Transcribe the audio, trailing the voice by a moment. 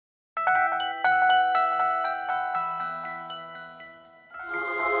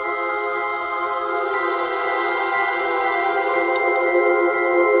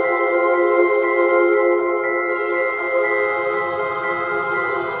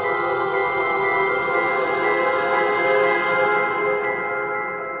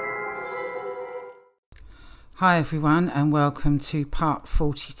Hi everyone, and welcome to part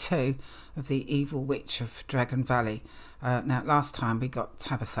 42 of the Evil Witch of Dragon Valley. Now last time we got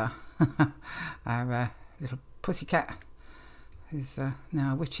Tabitha, our little pussycat, who's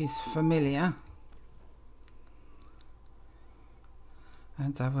now a witch's familiar,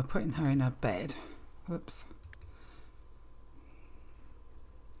 and we're putting her in her bed. Whoops,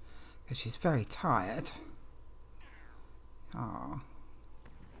 because she's very tired. Oh.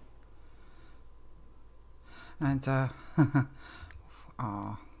 And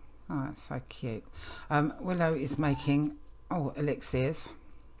oh, that's so cute. Willow is making elixirs,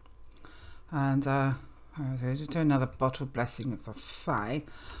 and I'll do another bottle blessing of the Fae.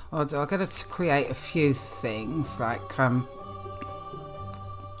 I'll get her to create a few things like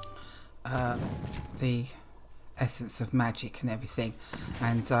the essence of magic and everything,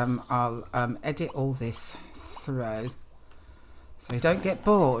 and I'll edit all this through so you don't get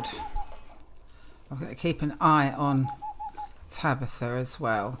bored. I've got to keep an eye on Tabitha as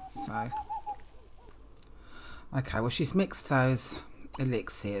well. So, okay, well she's mixed those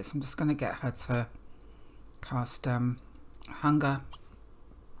elixirs. I'm just going to get her to cast Hunger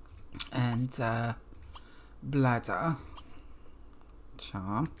and Bladder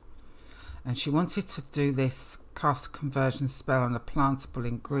Charm. And she wanted to do this cast a conversion spell on a plantable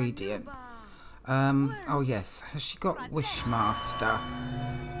ingredient. Oh yes, has she got Wishmaster?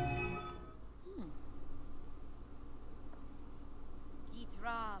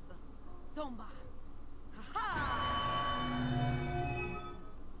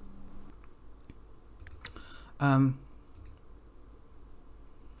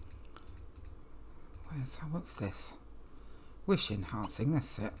 What's this? Wish enhancing,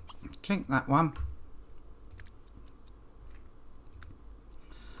 that's it. Drink that one.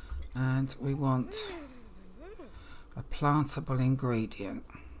 And we want a plantable ingredient.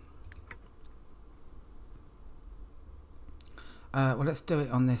 Well, let's do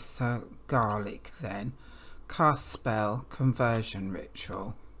it on this garlic then. Cast spell, conversion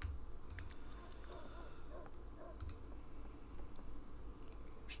ritual.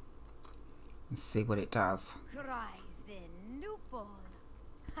 Let's see what it does.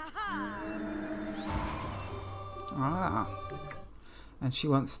 Ah, and she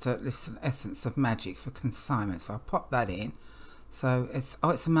wants to listen essence of magic for consignment, so I'll pop that in. So it's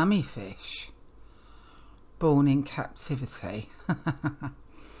a mummy fish born in captivity.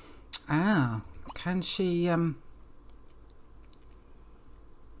 Ah, can she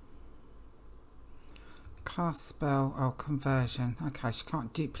cast spell conversion? Okay, she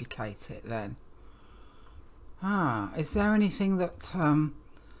can't duplicate it then. Ah, is there anything that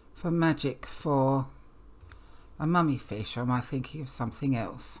for magic for a mummy fish, or am I thinking of something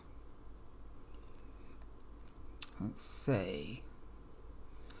else? Let's see.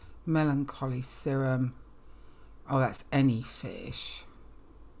 Melancholy serum. Oh, that's any fish.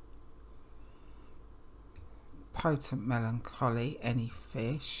 Potent melancholy, any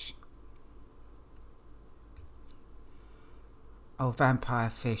fish. Oh, vampire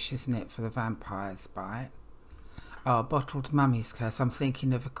fish, isn't it, for the vampire's bite? Oh, bottled mummy's curse. I'm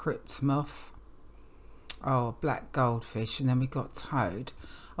thinking of a crypt moth. Oh, black goldfish, and then we got toad.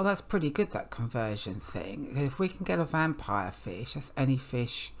 Oh, that's pretty good, that conversion thing. If we can get a vampire fish, that's any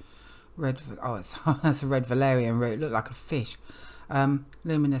fish. That's a red valerian root. Look like a fish.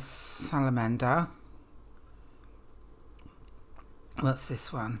 Luminous salamander. What's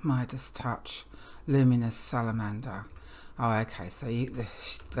this one? Midas touch. Luminous salamander. Oh, okay. So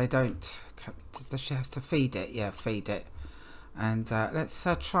they don't. Does she have to feed it? Yeah, feed it. And let's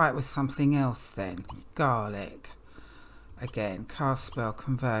try it with something else then. Garlic. Again, cast spell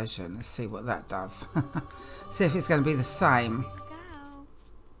conversion. Let's see what that does. See if it's going to be the same.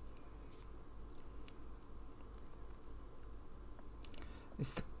 Is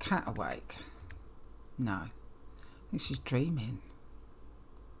the cat awake? No. I think she's dreaming.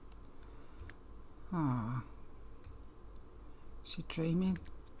 Ah. She dreaming?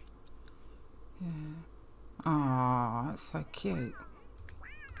 Yeah. Oh, that's so cute.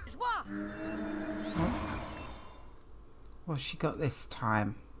 Oh. What's she got this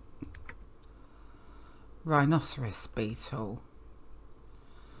time? Rhinoceros beetle.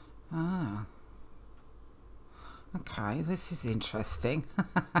 Ah. Okay, this is interesting.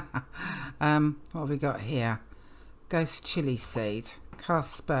 What have we got here? Ghost chili seed.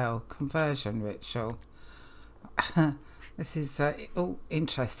 Cast spell. Conversion ritual. This is all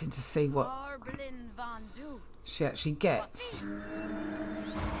interesting to see what she actually gets.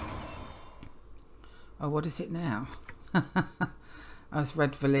 Oh, what is it now? Oh, it's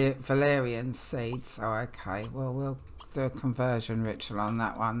red valerian seeds. Oh, okay. Well, we'll do a conversion ritual on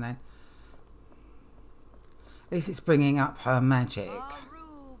that one then. At least it's bringing up her magic.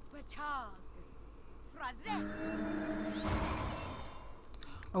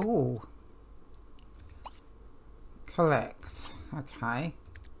 Oh. Collect. Okay.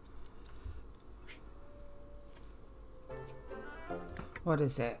 What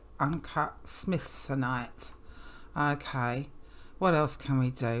is it? Uncut smithsonite. Okay. What else can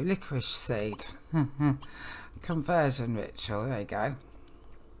we do? Licorice seed. Conversion ritual. There you go.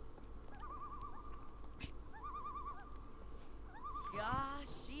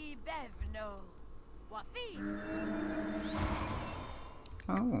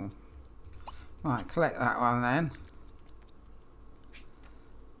 Oh. Right, collect that one then.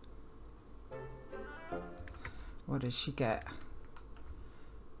 What does she get?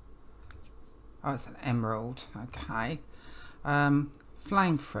 Oh, it's an emerald. Okay.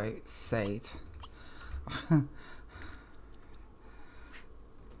 Flame fruit seed.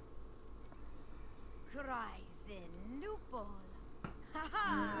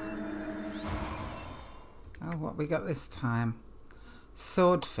 Oh, what we got this time?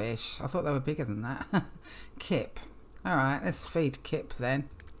 Swordfish. I thought they were bigger than that. Kip. Alright, let's feed Kip then.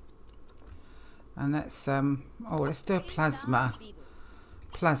 And let's let's do a plasma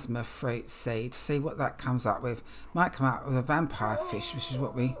fruit seed. See what that comes up with. Might come up with a vampire fish, which is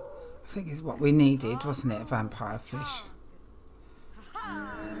what I think is what we needed, wasn't it? A vampire fish.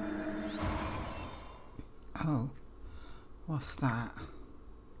 Oh, what's that?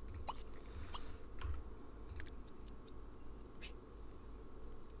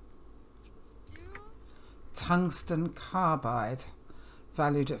 Tungsten carbide,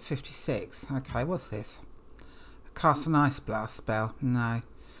 valued at 56. Okay, what's this? Cast an ice blast spell. No.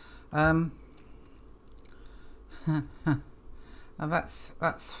 Oh,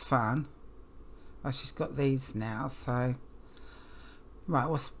 that's fun. Oh, she's got these now. So, right,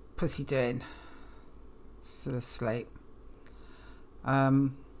 what's Pussy doing? Still asleep.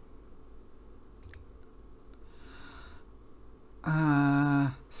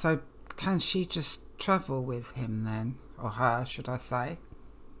 So can she just travel with him then, or her, should I say?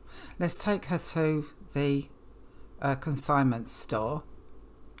 Let's take her to the consignment store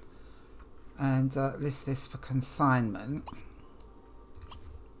and list this for consignment.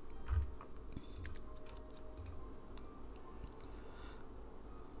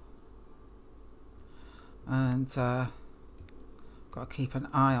 And got to keep an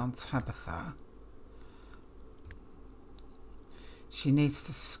eye on Tabitha. She needs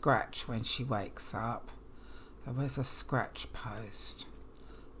to scratch when she wakes up. So where's a scratch post?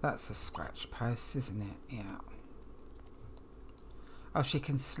 That's a scratch post, isn't it? Yeah. Oh, she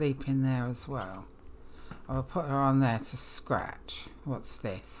can sleep in there as well. I'll put her on there to scratch. What's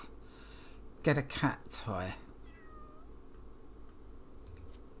this? Get a cat toy.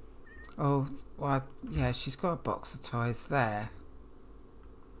 Oh, well, yeah, she's got a box of toys there.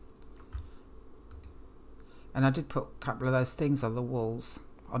 And I did put a couple of those things on the walls,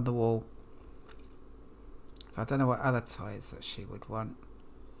 on the wall. So I don't know what other toys that she would want.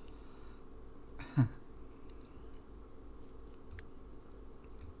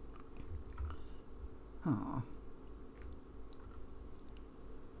 Oh.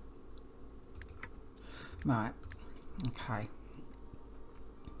 Right. Okay.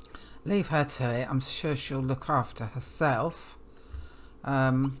 Leave her to it. I'm sure she'll look after herself.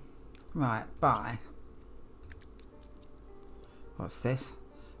 Right. Bye. What's this?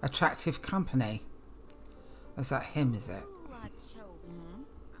 Attractive company. Is that him, is it?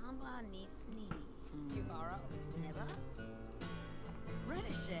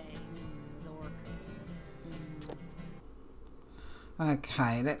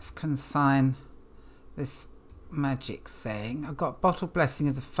 Okay, let's consign this magic thing. I've got Bottle Blessing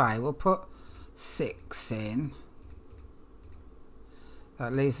of the Fae. We'll put 6 in.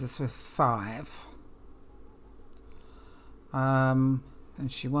 That leaves us with 5. And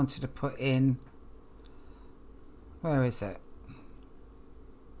she wanted to put in, where is it?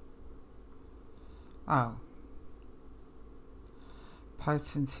 Oh,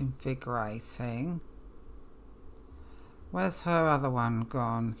 potent invigorating. Where's her other one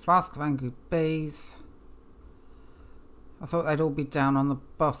gone? Flask of Angry Bees. I thought they'd all be down on the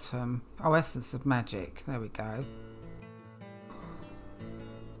bottom. Oh, Essence of Magic. There we go.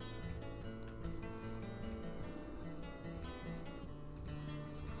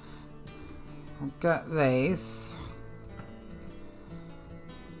 I'll get these.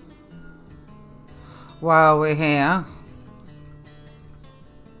 While we're here.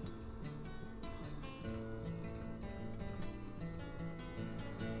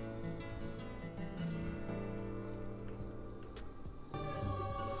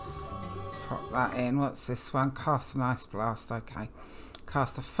 pop that in. What's this one? Cast an ice blast. Okay.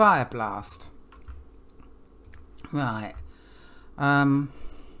 Cast a fire blast. Right. What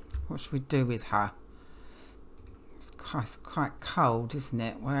should we do with her? It's quite cold, isn't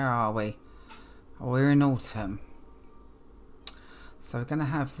it? Where are we? Oh, we're in autumn. So we're going to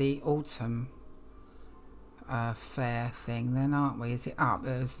have the autumn fair thing then, aren't we? Is it up?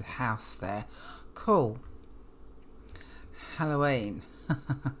 There's the house there. Cool. Halloween.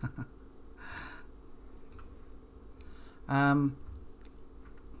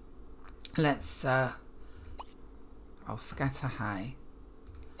 Let's scatter hay.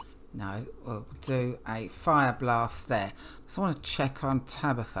 No, we'll do a fire blast there. Just want to check on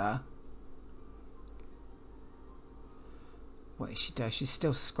Tabitha. What is she doing? She's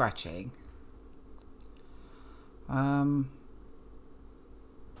still scratching.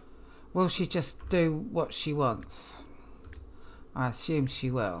 Will she just do what she wants? I assume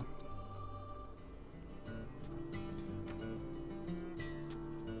she will.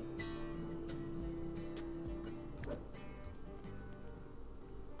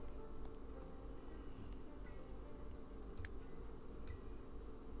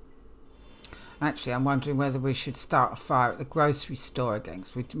 Actually, I'm wondering whether we should start a fire at the grocery store again,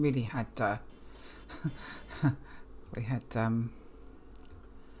 because we really had we had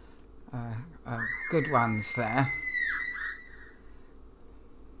good ones there.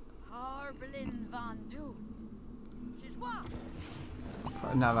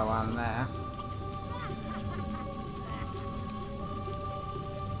 Put another one there.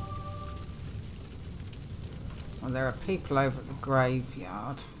 Well, there are people over at the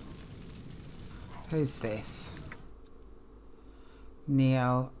graveyard. Who's this?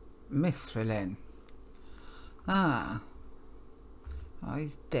 Neil Mithrillin. Ah. Oh,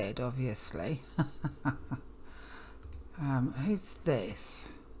 he's dead, obviously. Who's this?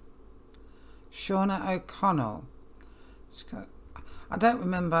 Shauna O'Connell. I don't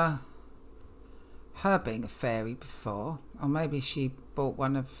remember her being a fairy before. Or maybe she bought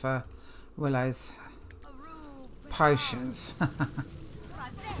one of Willow's potions.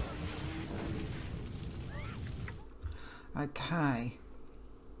 Okay.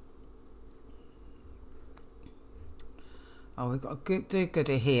 Oh, we've got a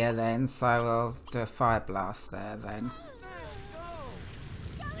do-gooder here then, so we'll do a fire blast there then.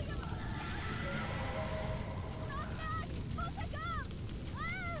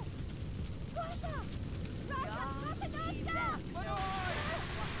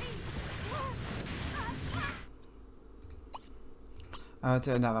 I'll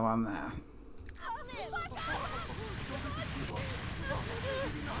do another one there.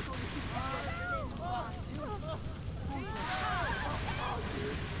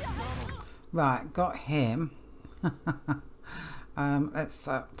 Right, got him. Let's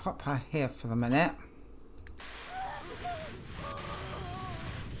pop her here for the minute.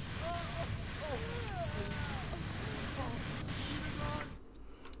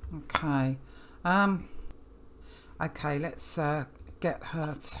 Okay. Okay, let's get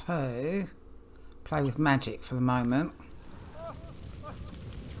her to play with magic for the moment.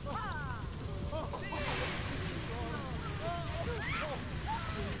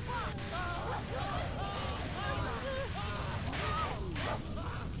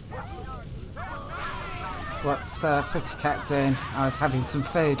 What's Pussycat doing? I was having some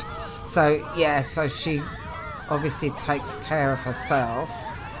food. So, yeah, so she obviously takes care of herself.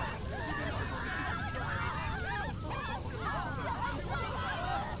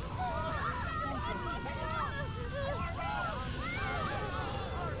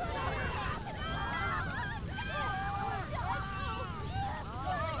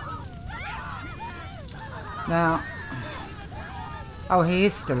 Now, oh, he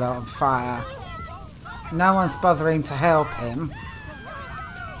is still on fire. No one's bothering to help him.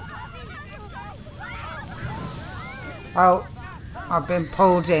 Oh, I've been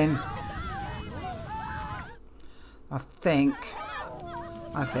pulled in. I think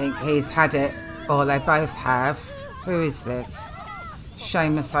he's had it, or they both have. Who is this?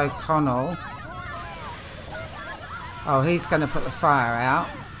 Seamus O'Connell. Oh, he's going to put the fire out.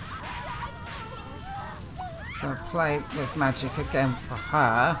 I'll play with magic again for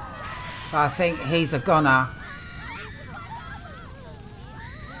her. But I think he's a goner.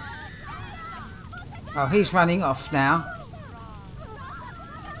 Oh, he's running off now.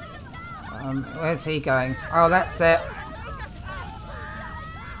 Where's he going? Oh, that's it.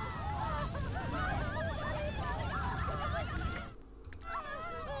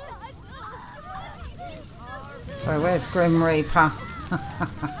 So where's Grim Reaper?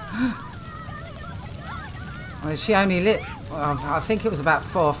 Well, she only lit Well, I think it was about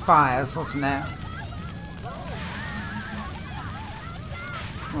 4 fires, wasn't it?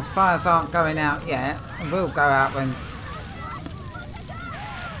 Well, fires aren't going out yet. They will go out when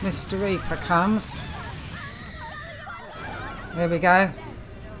Mr. Reaper comes. There we go.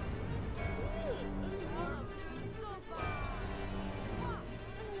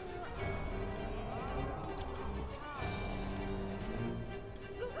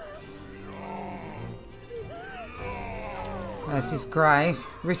 There's his grave.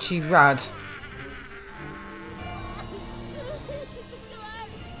 Richie Rudd.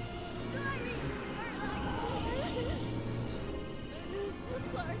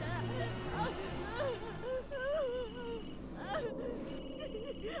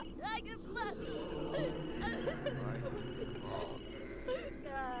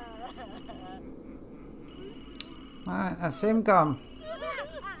 Alright, that's him gone.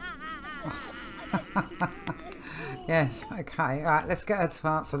 Yes, okay. Right, let's get her to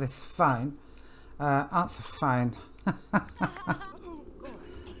answer this phone. Answer phone.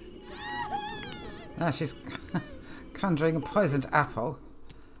 Now she's conjuring a poisoned apple.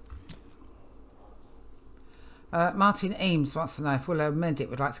 Martin Eames wants to know if Willow Mendick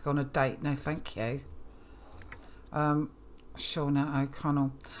would like to go on a date. No, thank you. Shauna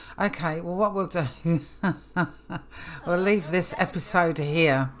O'Connell. Okay, well, what we'll do, we'll leave this episode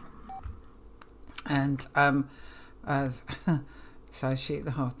here. And so she,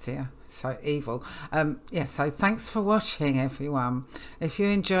 oh dear, so evil. Yeah, so thanks for watching, everyone. If you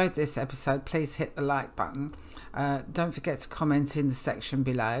enjoyed this episode, please hit the like button. Don't forget to comment in the section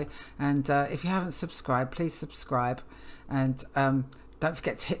below, and if you haven't subscribed, please subscribe, and don't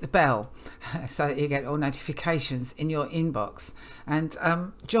forget to hit the bell so that you get all notifications in your inbox. And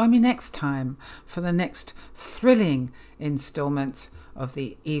join me next time for the next thrilling installment of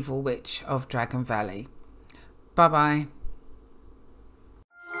The Evil Witch of Dragon Valley. Bye bye.